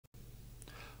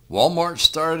Walmart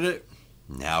started it,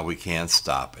 now we can't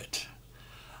stop it.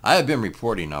 I have been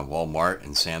reporting on Walmart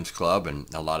and Sam's Club and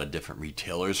a lot of different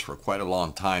retailers for quite a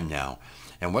long time now.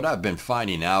 And what I've been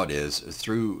finding out is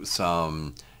through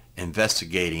some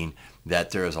investigating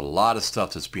that there is a lot of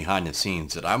stuff that's behind the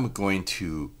scenes that I'm going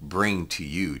to bring to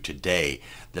you today,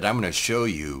 that I'm going to show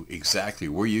you exactly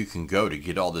where you can go to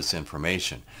get all this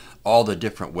information, all the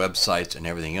different websites and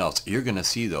everything else. You're going to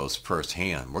see those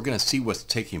firsthand. We're going to see what's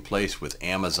taking place with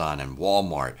Amazon and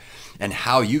Walmart and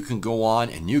how you can go on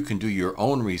and you can do your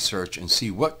own research and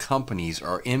see what companies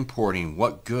are importing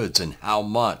what goods and how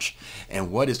much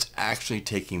and what is actually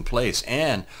taking place,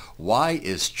 and why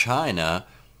is China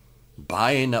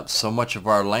buying up so much of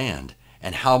our land,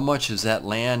 and how much is that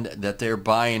land that they're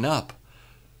buying up.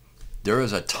 There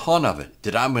is a ton of it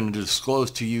that I'm going to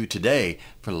disclose to you today,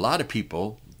 for a lot of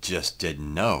people just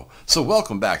didn't know. So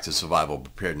welcome back to Survival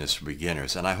Preparedness for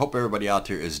Beginners, and I hope everybody out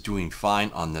there is doing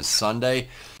fine on this Sunday.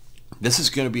 This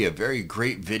is going to be a very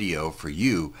great video for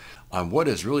you on what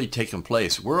is really taking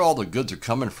place, where all the goods are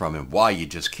coming from, and why you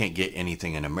just can't get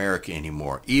anything in America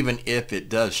anymore, even if it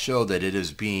does show that it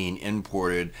is being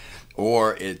imported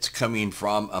or it's coming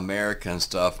from America and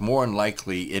stuff. More than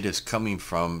likely it is coming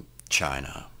from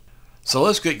China. So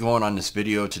let's get going on this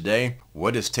video today.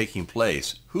 What is taking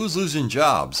place, who's losing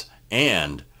jobs,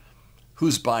 and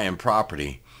who's buying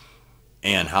property,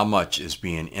 and how much is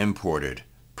being imported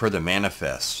per the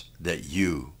manifests that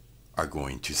you are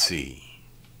going to see.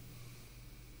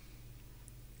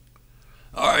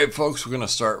 Alright folks, we're going to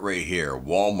start right here.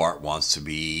 Walmart wants to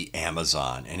be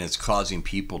Amazon, and it's causing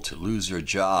people to lose their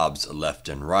jobs left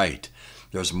and right.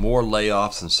 There's more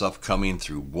layoffs and stuff coming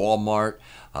through Walmart.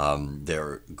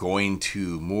 They're going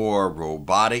to more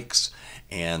robotics,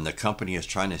 and the company is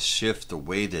trying to shift the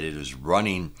way that it is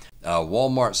running.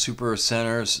 Walmart super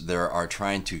centers, they are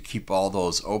trying to keep all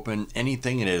those open.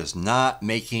 Anything that is not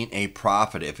making a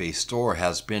profit, if a store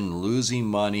has been losing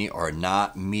money or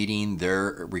not meeting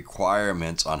their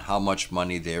requirements on how much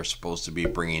money they're supposed to be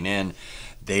bringing in,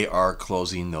 they are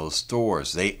closing those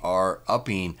stores. They are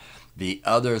upping the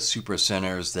other super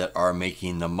centers that are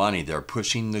making the money. They're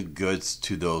pushing the goods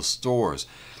to those stores.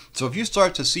 So if you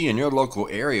start to see in your local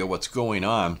area what's going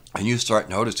on, and you start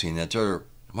noticing that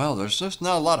there's just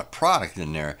not a lot of product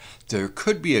in there, there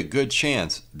could be a good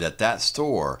chance that that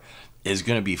store is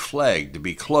going to be flagged to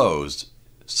be closed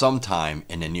sometime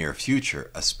in the near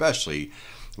future, especially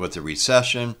with the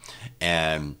recession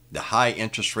and the high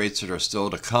interest rates that are still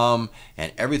to come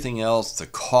and everything else. The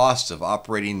cost of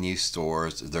operating these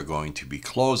stores, they're going to be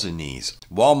closing these.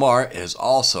 Walmart is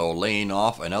also laying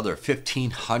off another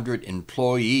 1,500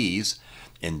 employees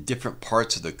in different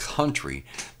parts of the country.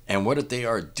 And what they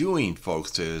are doing,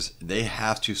 folks, is they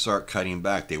have to start cutting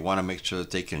back. They want to make sure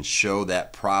that they can show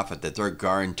that profit that they're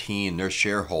guaranteeing their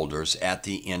shareholders at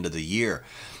the end of the year.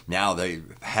 Now they've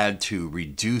had to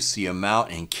reduce the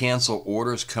amount and cancel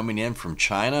orders coming in from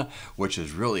China, which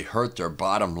has really hurt their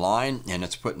bottom line, and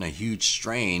it's putting a huge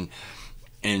strain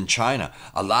in China.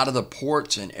 A lot of the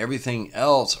ports and everything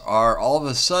else are all of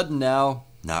a sudden now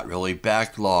not really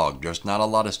backlogged. There's not a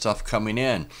lot of stuff coming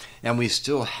in, and we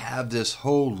still have this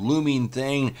whole looming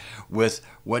thing with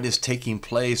what is taking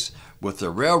place with the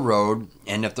railroad,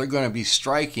 and if they're going to be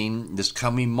striking this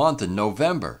coming month in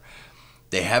November.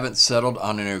 They haven't settled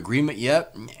on an agreement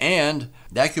yet, and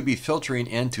that could be filtering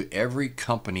into every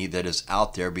company that is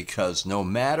out there, because no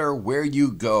matter where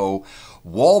you go,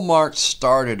 Walmart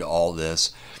started all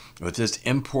this with this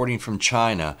importing from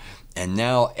China, and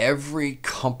now every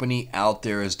company out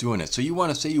there is doing it. So you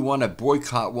want to say you want to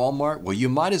boycott Walmart? Well, you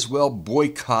might as well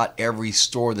boycott every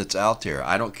store that's out there.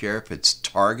 I don't care if it's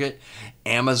Target,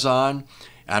 Amazon,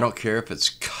 I don't care if it's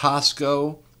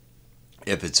Costco,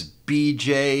 if it's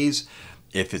BJ's,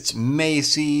 if it's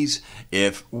Macy's,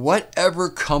 if whatever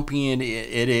company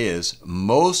it is,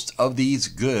 most of these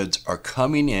goods are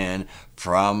coming in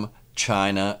from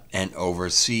China and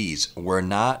overseas. We're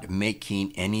not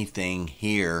making anything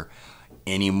here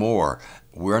anymore.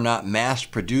 We're not mass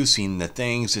producing the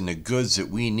things and the goods that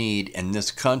we need in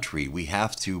this country. We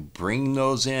have to bring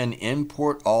those in,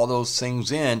 import all those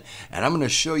things in, and I'm going to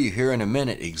show you here in a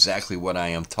minute exactly what I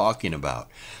am talking about.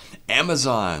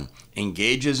 Amazon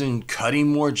engages in cutting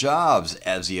more jobs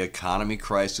as the economy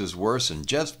crisis worsens.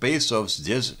 Jeff Bezos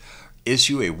did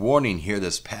issue a warning here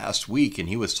this past week, and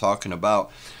he was talking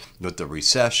about with the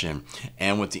recession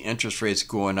and with the interest rates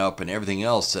going up and everything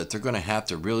else, that they're going to have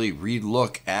to really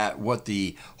relook at what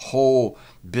the whole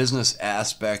business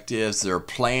aspect is, their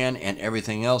plan and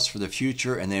everything else for the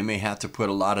future, and they may have to put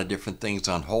a lot of different things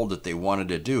on hold that they wanted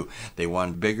to do. They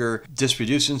want bigger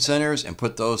distribution centers and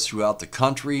put those throughout the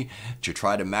country to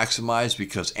try to maximize,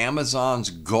 because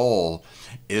Amazon's goal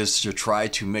is to try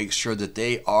to make sure that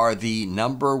they are the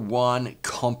 #1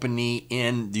 company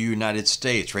in the United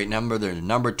States. Right now, they're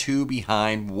 #2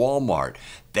 behind Walmart.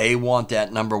 They want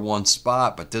that #1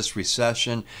 spot, but this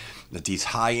recession, that these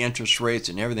high interest rates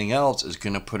and everything else is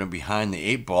going to put them behind the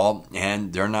 8 ball,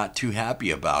 and they're not too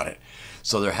happy about it.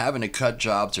 So they're having to cut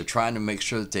jobs. They're trying to make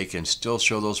sure that they can still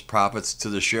show those profits to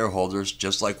the shareholders,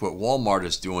 just like what Walmart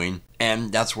is doing.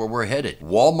 And that's where we're headed.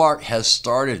 Walmart has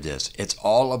started this. It's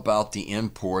all about the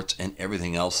imports and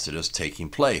everything else that is taking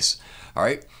place. All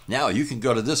right. Now you can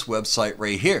go to this website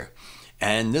right here.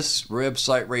 And this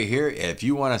website right here, if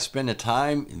you want to spend the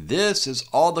time, this is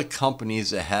all the companies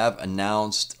that have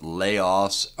announced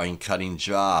layoffs and cutting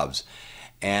jobs.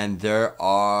 And there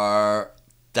are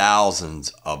thousands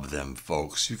of them,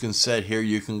 folks. You can sit here,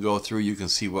 you can go through, you can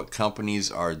see what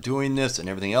companies are doing this and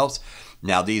everything else.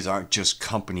 Now, these aren't just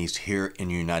companies here in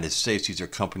the United States. These are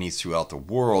companies throughout the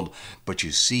world. But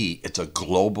you see, it's a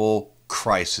global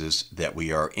crisis that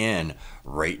we are in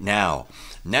right now.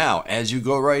 Now, as you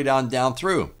go right on down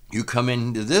through, you come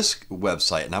into this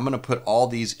website, and I'm going to put all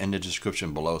these in the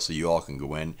description below so you all can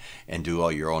go in and do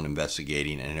all your own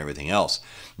investigating and everything else.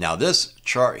 Now, this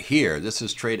chart here, this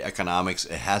is Trade Economics.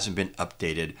 It hasn't been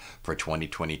updated for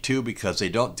 2022 because they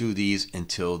don't do these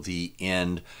until the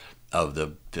end of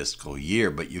the fiscal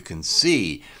year. But you can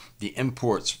see the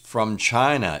imports from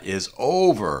China is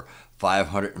over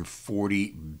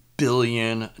 $540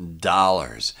 billion.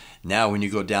 Now, when you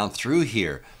go down through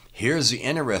here, here's the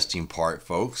interesting part,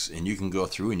 folks, and you can go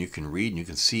through and you can read and you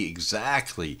can see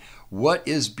exactly what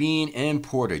is being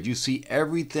imported. You see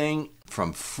everything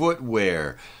from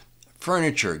footwear,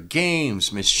 furniture,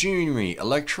 games, machinery,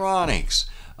 electronics,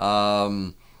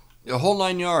 the whole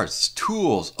 9 yards,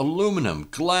 tools, aluminum,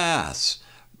 glass,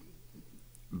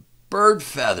 bird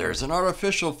feathers and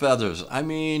artificial feathers. I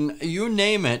mean, you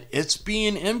name it, it's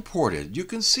being imported. You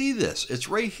can see this. It's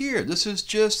right here. This is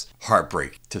just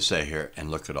heartbreak to sit here and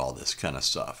look at all this kind of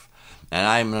stuff. And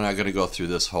I'm not going to go through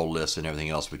this whole list and everything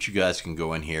else, but you guys can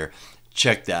go in here,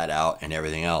 check that out and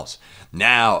everything else.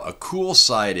 Now, a cool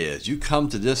site is you come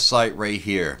to this site right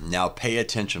here. Now, pay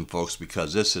attention, folks,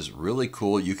 because this is really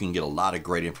cool. You can get a lot of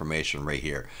great information right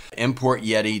here.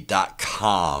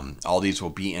 ImportYeti.com. All these will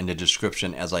be in the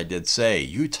description, as I did say.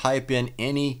 You type in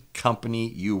any company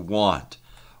you want.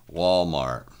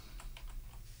 Walmart.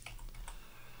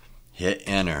 Hit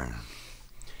enter.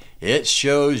 It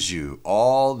shows you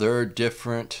all their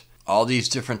different all these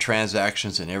different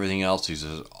transactions and everything else. These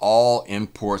are all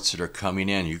imports that are coming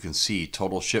in. You can see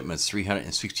total shipments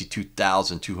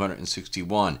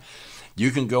 362,261.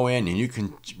 You can go in and you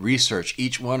can research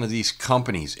each one of these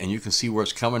companies and you can see where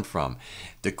it's coming from.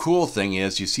 The cool thing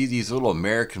is you see these little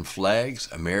American flags,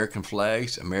 American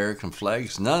flags, American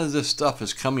flags. None of this stuff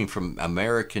is coming from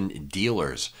American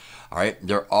dealers. All right,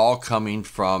 they're all coming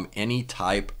from any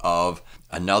type of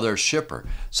another shipper.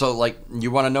 So like you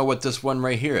want to know what this one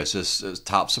right here is. This is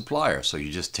top supplier. So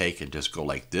you just take and just go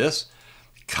like this,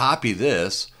 copy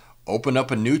this, open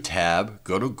up a new tab,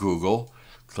 go to Google,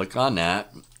 click on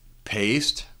that,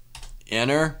 paste,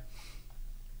 enter.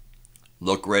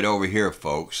 Look right over here,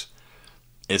 folks.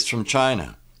 It's from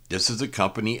China. This is a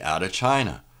company out of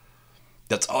China.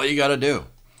 That's all you got to do.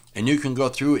 And you can go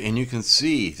through and you can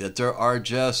see that there are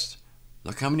just,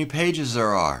 look how many pages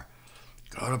there are.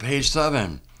 Go to page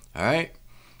 7. All right.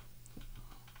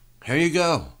 Here you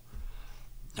go.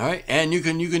 All right. And you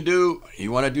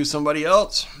want to do somebody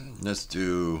else? Let's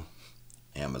do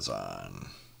Amazon.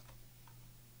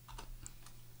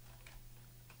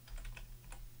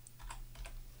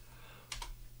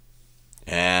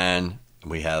 And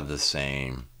we have the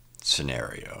same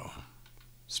scenario.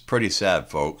 It's pretty sad,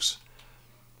 folks.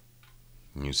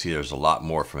 And you see there's a lot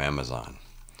more from Amazon.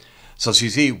 So you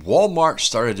see, Walmart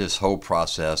started this whole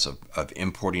process of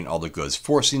importing all the goods,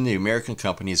 forcing the American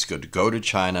companies to go to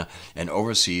China and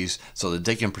overseas so that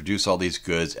they can produce all these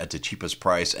goods at the cheapest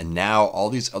price. And now all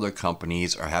these other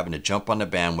companies are having to jump on the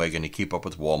bandwagon to keep up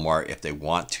with Walmart if they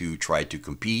want to try to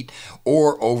compete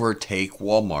or overtake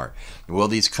Walmart. Will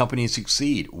these companies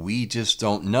succeed? We just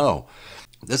don't know.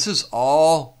 This is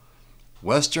all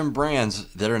Western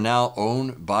brands that are now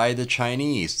owned by the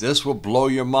Chinese. This will blow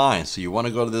your mind. So you want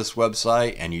to go to this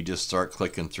website and you just start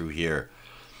clicking through here.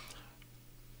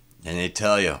 And they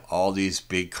tell you all these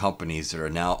big companies that are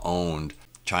now owned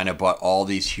China bought all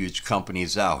these huge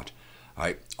companies out. All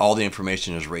right, all the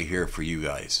information is right here for you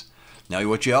guys. Now,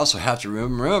 what you also have to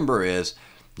remember is,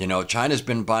 China's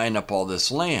been buying up all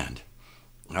this land.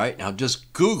 All right, now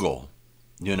just Google,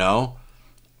 when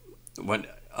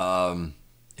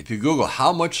if you Google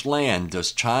how much land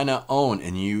does China own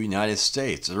in the United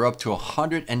States, they're up to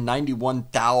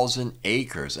 191,000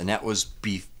 acres, and that was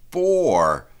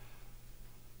before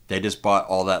they just bought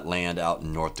all that land out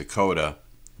in North Dakota,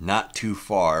 not too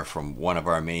far from one of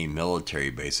our main military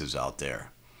bases out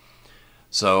there.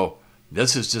 So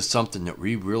this is just something that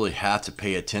we really have to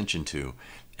pay attention to,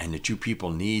 and that you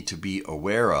people need to be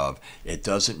aware of. It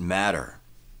doesn't matter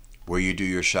where you do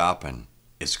your shopping.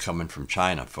 It's coming from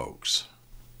China, folks.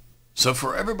 So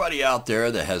for everybody out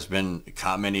there that has been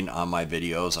commenting on my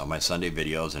videos, on my Sunday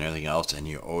videos and everything else, and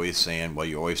you're always saying, well,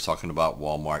 you're always talking about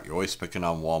Walmart, you're always picking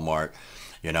on Walmart.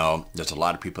 There's a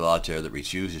lot of people out there that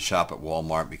refuse to shop at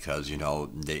Walmart because,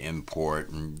 they import,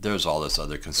 and there's all this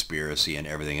other conspiracy and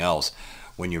everything else.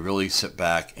 When you really sit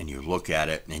back and you look at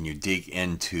it and you dig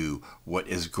into what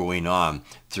is going on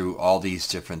through all these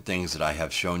different things that I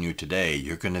have shown you today,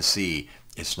 you're going to see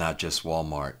it's not just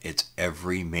Walmart. It's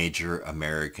every major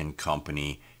American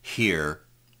company here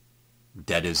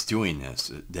that is doing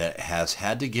this, that has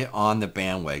had to get on the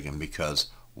bandwagon because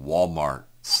Walmart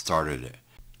started it.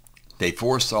 They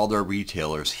forced all their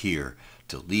retailers here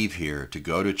to leave here, to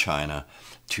go to China,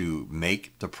 to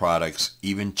make the products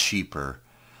even cheaper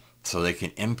so they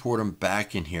can import them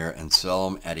back in here and sell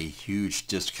them at a huge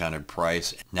discounted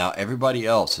price. Now everybody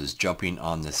else is jumping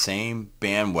on the same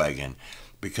bandwagon,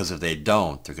 because if they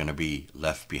don't, they're going to be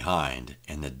left behind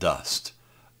in the dust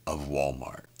of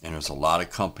Walmart. And there's a lot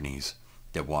of companies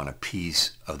that want a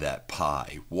piece of that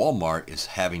pie. Walmart is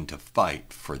having to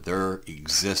fight for their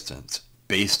existence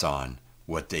based on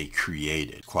what they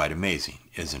created. Quite amazing,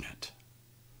 isn't it?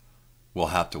 We'll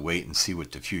have to wait and see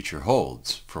what the future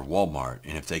holds for Walmart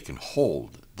and if they can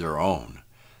hold their own,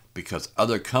 because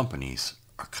other companies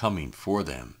are coming for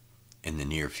them in the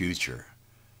near future.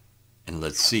 And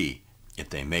let's see if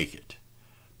they make it.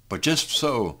 But just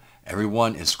so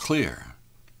everyone is clear,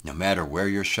 no matter where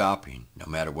you're shopping, no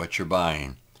matter what you're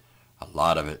buying, a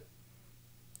lot of it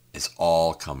is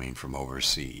all coming from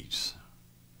overseas.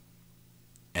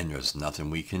 And there's nothing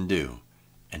we can do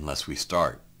unless we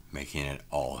start making it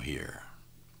all here.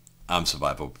 I'm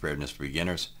Survival Preparedness for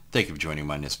Beginners. Thank you for joining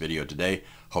me in this video today.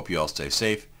 Hope you all stay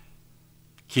safe.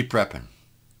 Keep prepping.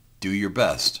 Do your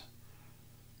best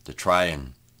to try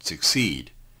and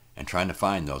succeed in trying to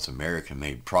find those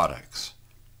American-made products.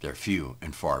 They're few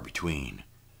and far between.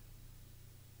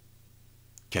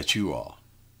 Catch you all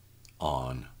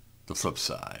on the flip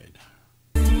side.